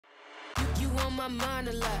on my mind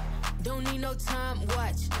a lot. Don't need no time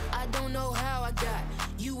watch. I don't know how I got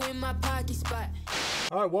you in my pocket spot.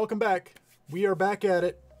 All right, welcome back. We are back at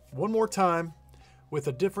it one more time with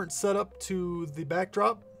a different setup to the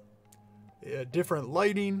backdrop, different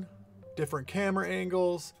lighting, different camera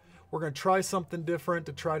angles. We're going to try something different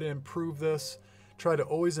to try to improve this. Try to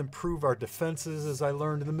always improve our defenses, as I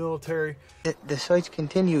learned in the military. The search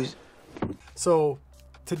continues. So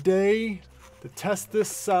today, to test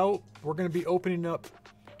this out, we're going to be opening up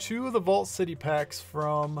 2 of the Vault City packs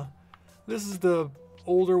from, this is the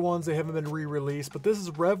older ones, they haven't been re-released, but this is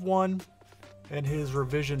Rev 1 and his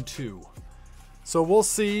Revision 2. So we'll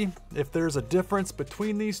see if there's a difference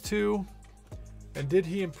between these two, and did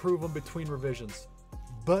he improve them between revisions.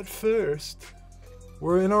 But first,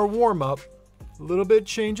 we're in our warm-up, a little bit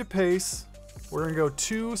change of pace. We're gonna go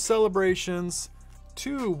 2 celebrations,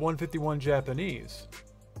 2 151 Japanese,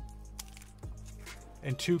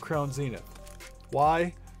 and 2 Crown Zenith.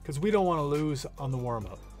 Why? Because we don't want to lose on the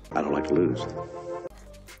warm-up. I don't like to lose.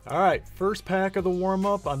 All right, first pack of the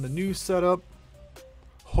warm-up on the new setup.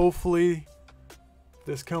 Hopefully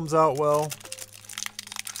this comes out well.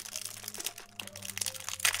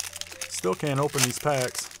 Still can't open these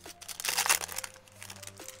packs.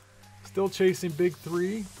 Still chasing Big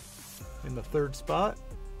 3 in the 3rd spot.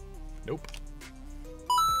 Nope.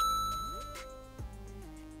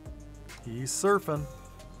 He's surfing.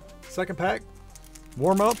 Second pack,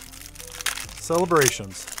 warm up,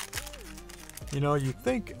 celebrations. You know, you'd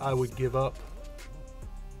think I would give up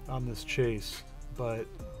on this chase, but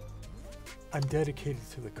I'm dedicated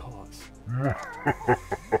to the cause.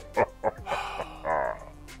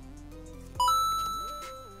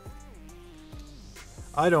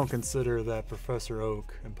 I don't consider that Professor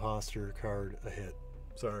Oak imposter card a hit.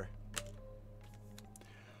 Sorry.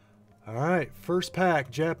 All right, first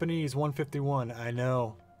pack, Japanese 151. I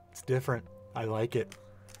know, it's different. I like it.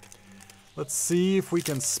 Let's see if we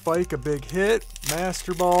can spike a big hit.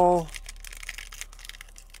 Master Ball.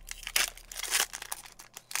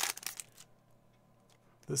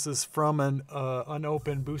 This is from an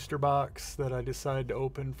unopened booster box that I decided to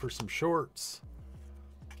open for some shorts.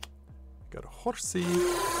 Got a horsey.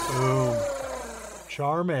 Boom.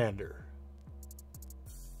 Charmander.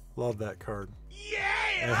 Love that card.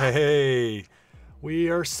 Yeah! Hey, we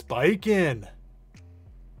are spiking.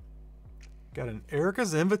 Got an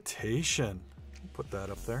Erica's Invitation. Put that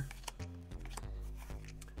up there.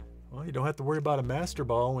 Well, you don't have to worry about a Master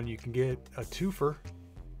Ball when you can get a twofer.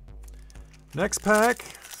 Next pack.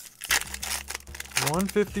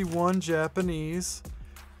 151 Japanese.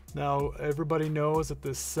 Now, everybody knows that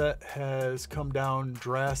this set has come down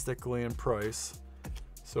drastically in price.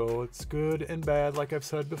 So it's good and bad, like I've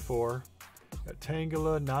said before. Got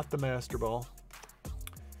Tangela, not the Master Ball.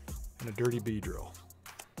 And a Dirty Beedrill.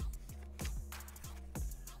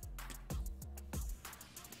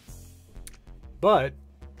 But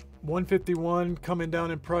 151 coming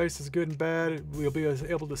down in price is good and bad. We'll be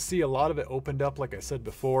able to see a lot of it opened up, like I said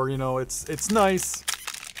before. You know, it's nice.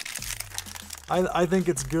 I think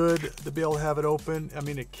it's good to be able to have it open. I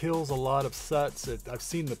mean, it kills a lot of sets. I've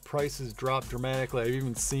seen the prices drop dramatically. I've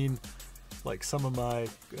even seen like some of my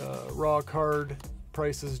raw card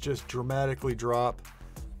prices just dramatically drop.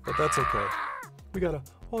 But that's okay. We got a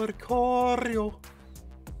Oricorio.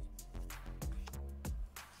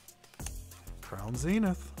 Crown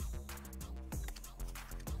Zenith.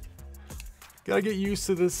 Gotta get used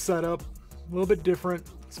to this setup. A little bit different,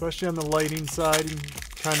 especially on the lighting side. You can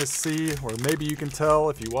kind of see, or maybe you can tell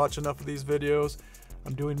if you watch enough of these videos,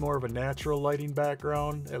 I'm doing more of a natural lighting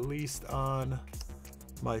background, at least on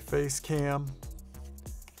my face cam.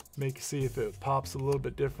 See if it pops a little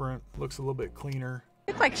bit different, looks a little bit cleaner.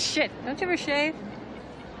 You look like shit. Don't you ever shave?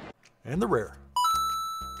 And the rare.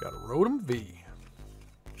 Got a Rotom V.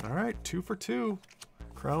 All right, 2 for 2.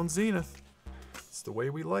 Crown Zenith. It's the way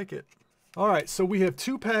we like it. All right, so we have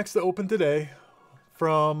 2 packs to open today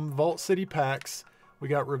from Vault City packs. We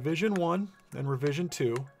got Revision 1 and Revision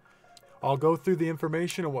 2. I'll go through the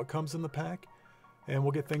information on what comes in the pack, and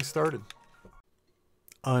we'll get things started.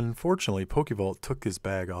 Unfortunately, PokeVault took his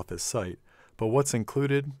bag off his site, but what's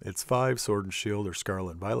included? It's 5 Sword and Shield or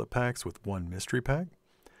Scarlet and Violet packs with 1 mystery pack.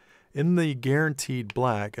 In the guaranteed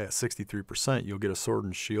black at 63%, you'll get a Sword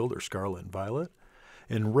and Shield or Scarlet and Violet.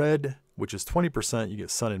 In red, which is 20%, you get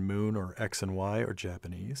Sun and Moon or X and Y or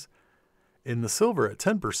Japanese. In the silver at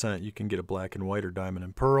 10%, you can get a black and white or diamond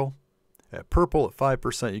and pearl. At purple at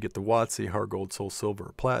 5%, you get the WotC, Heart Gold, Soul Silver,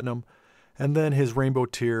 or Platinum. And then his rainbow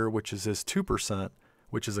tier, which is his 2%,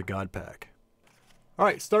 which is a God pack. All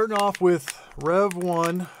right, starting off with Rev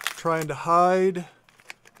 1, trying to hide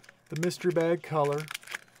the mystery bag color.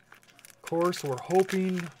 Of course, we're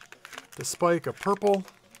hoping to spike a purple.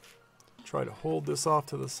 Try to hold this off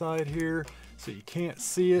to the side here so you can't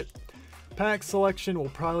see it. Pack selection will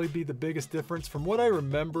probably be the biggest difference. From what I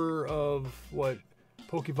remember of what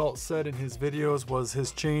PokeVault said in his videos, was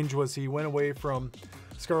his change was he went away from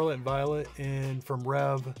Scarlet and Violet and from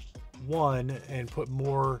Rev 1 and put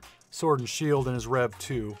more Sword and Shield in his Rev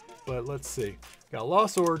 2. But let's see. Got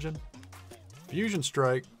Lost Origin, Fusion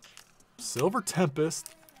Strike, Silver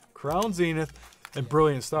Tempest, Crown Zenith, and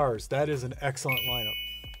Brilliant Stars. That is an excellent lineup.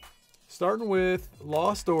 Starting with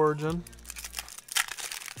Lost Origin.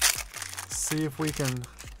 See if we can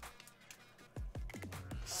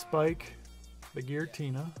spike the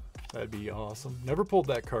Giratina. That'd be awesome. Never pulled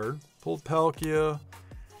that card. Pulled Palkia.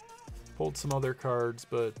 Pulled some other cards,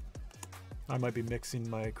 but I might be mixing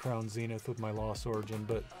my Crown Zenith with my Lost Origin.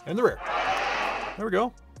 But and the rare. There we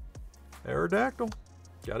go. Aerodactyl.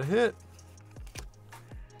 Got a hit.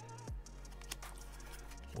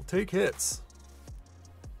 We'll take hits.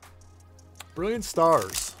 Brilliant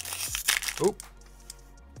Stars. Oop.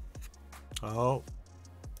 Oh.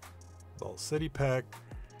 Vault City pack.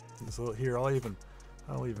 So here, I'll even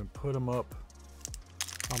put them up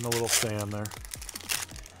on the little stand there.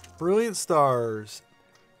 Brilliant Stars.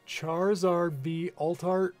 Charizard V Alt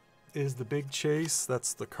Art is the big chase.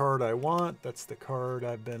 That's the card I want. That's the card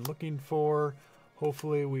I've been looking for.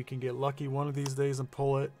 Hopefully we can get lucky one of these days and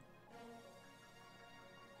pull it.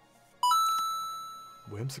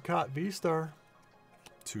 Whimsicott V-Star.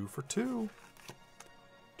 2 for 2.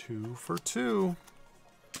 2 for 2.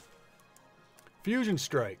 Fusion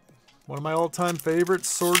Strike. One of my all-time favorites,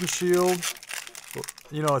 Sword and Shield.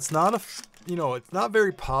 You know, it's not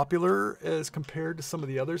very popular as compared to some of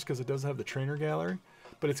the others because it doesn't have the trainer gallery,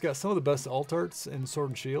 but it's got some of the best alt arts in Sword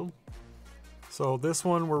and Shield. So this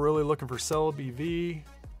one, we're really looking for Celebi V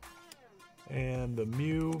and the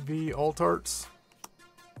Mew V alt arts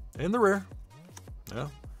in the rare. Yeah.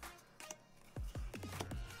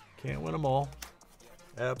 Can't win them all.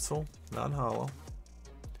 Absol, non-hollow.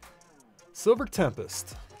 Silver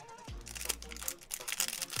Tempest.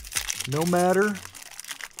 No matter.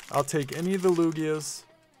 I'll take any of the Lugias.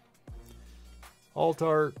 Alt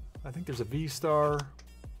art. I think there's a V-Star.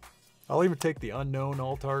 I'll even take the unknown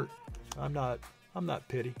alt art. I'm not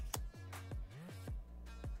pity.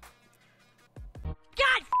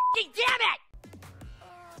 God f***ing damn it!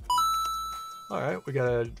 Alright, we got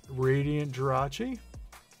a Radiant Jirachi.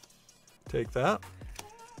 Take that.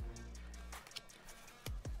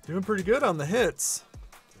 Doing pretty good on the hits.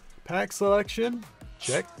 Pack selection,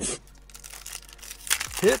 check.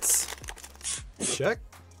 Hits, check.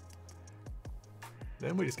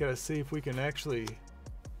 Then we just gotta see if we can actually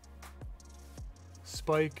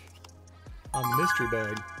spike on the mystery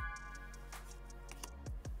bag.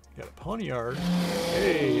 Got a Ponyard.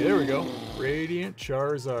 Hey, there we go. Radiant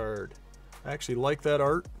Charizard. I actually like that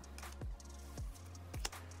art.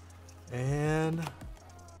 And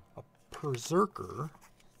a Berserker.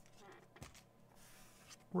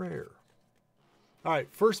 Rare. Alright,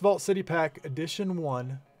 first Vault City pack, edition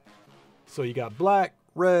 1. So you got black,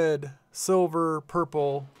 red, silver,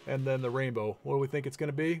 purple, and then the rainbow. What do we think it's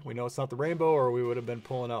going to be? We know it's not the rainbow, or we would have been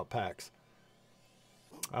pulling out packs.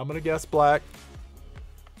 I'm going to guess black.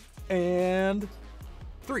 And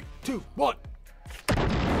 3, 2, 1.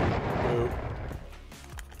 Nope.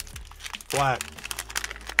 Black.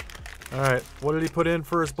 Alright, what did he put in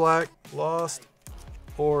for his black? Lost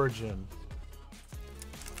Origin.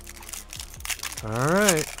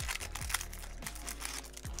 Alright.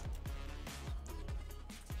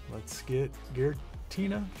 Let's get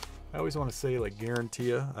Giratina. I always want to say like guarantee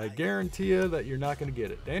ya. I guarantee you that you're not going to get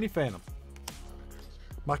it. Danny Phantom.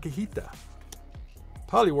 Makihita.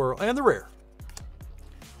 Poliwhirl. And the rare.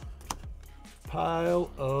 Pile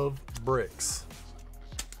of bricks.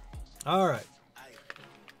 Alright.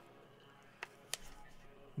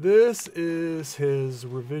 This is his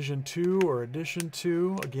revision 2 or edition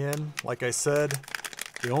 2. Again, like I said,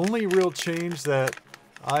 the only real change that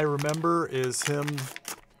I remember is him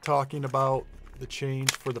talking about the change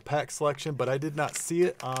for the pack selection, but I did not see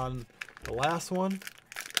it on the last one.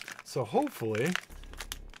 So hopefully,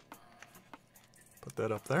 put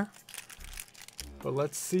that up there. But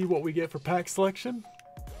let's see what we get for pack selection.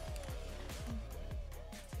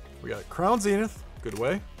 We got Crown Zenith, good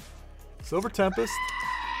way. Silver Tempest.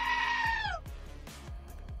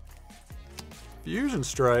 Fusion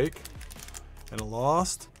Strike, and a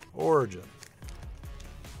Lost Origin.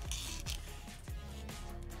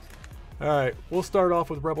 Alright, we'll start off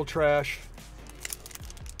with Rebel Trash.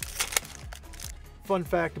 Fun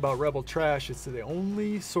fact about Rebel Trash, it's the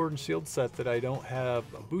only Sword and Shield set that I don't have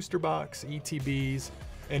a booster box, ETBs,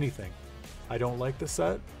 anything. I don't like the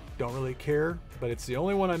set, don't really care, but it's the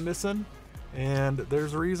only one I'm missing, and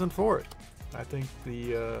there's a reason for it. I think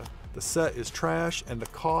the set is trash, and the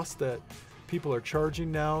cost that people are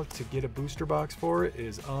charging now to get a booster box for it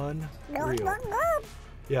is unreal.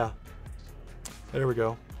 Yeah, there we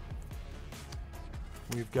go.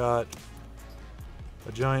 We've got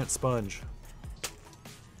a giant sponge.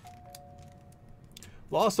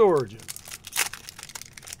 Lost Origin.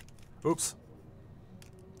 Oops.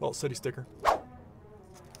 Vault City sticker.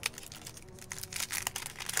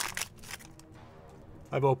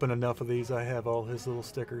 I've opened enough of these. I have all his little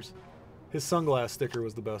stickers. His sunglass sticker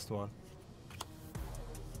was the best one.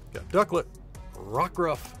 Got Ducklet,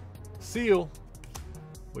 Rockruff, Seal.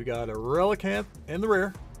 We got a Relicanth in the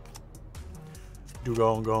rare.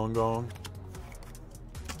 Dugong Gong Gong.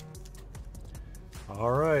 All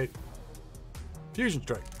right. Fusion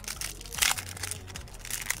Strike.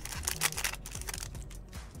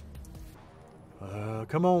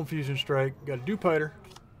 Come on, Fusion Strike. Got a Dewpider,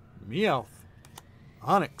 Meowth,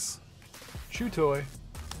 Onyx, Chewtoy,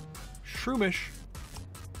 Shroomish.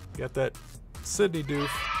 Got that Sydney Doof.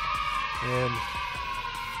 And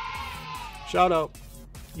shout out,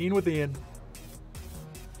 Ian with Ian.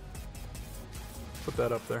 Put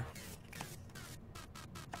that up there.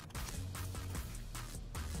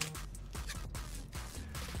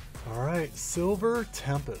 All right, Silver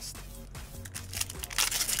Tempest.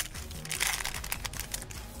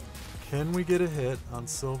 Can we get a hit on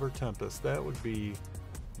Silver Tempest? That would be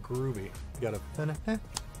groovy. Got a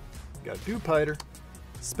Dewpider,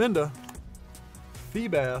 Spinda,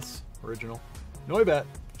 Feebas, original, Noibat.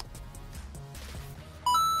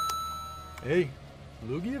 Hey,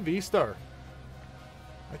 Lugia V-Star.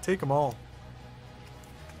 I take them all.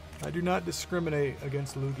 I do not discriminate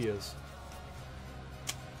against Lugias.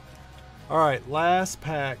 Alright, last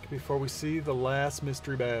pack before we see the last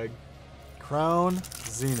mystery bag. Crown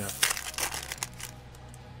Zenith.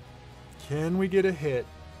 Can we get a hit?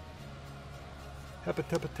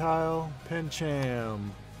 Hepatipatile,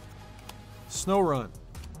 Pencham, Snorunt,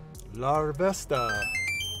 Larvesta.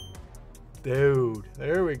 Dude,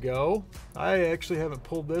 there we go. I actually haven't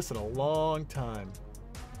pulled this in a long time.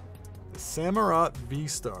 The Samurott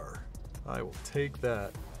V-Star. I will take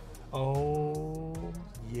that. Oh,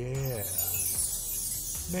 yeah.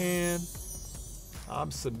 Man, I'm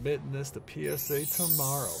submitting this to PSA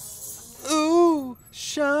tomorrow. Ooh,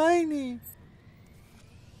 shiny.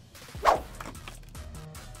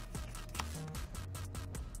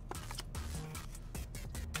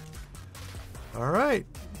 All right,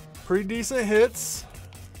 pretty decent hits.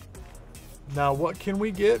 Now what can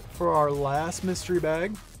we get for our last mystery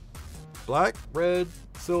bag? Black, red,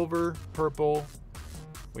 silver, purple.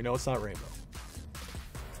 We know it's not rainbow.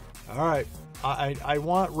 All right, I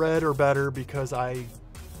want red or better because I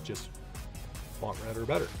just want red or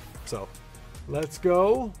better. So let's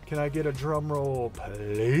go. Can I get a drum roll,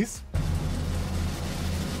 please?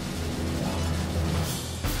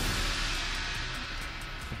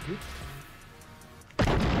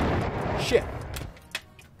 Shit.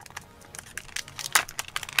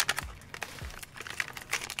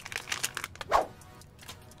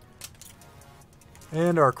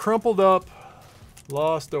 And our crumpled up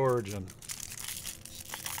Lost Origin.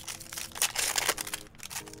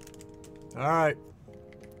 All right,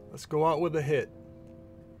 let's go out with a hit.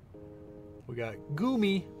 We got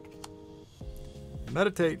Goomy,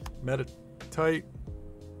 Meditate, Meditate.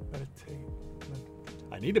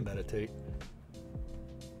 I need to meditate.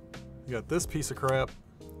 We got this piece of crap.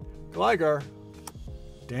 Gligar,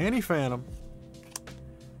 Danny Phantom,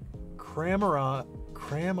 Cramorant,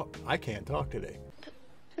 I can't talk today.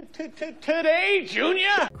 Today,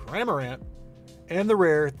 Junior! Cramorant, and the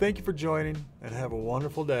rare. Thank you for joining, and have a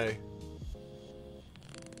wonderful day.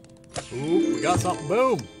 Ooh, we got something.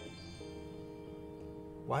 Boom!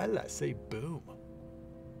 Why did I say boom?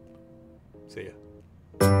 See ya.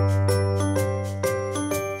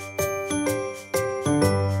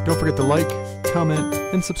 Don't forget to like, comment,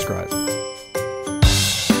 and subscribe.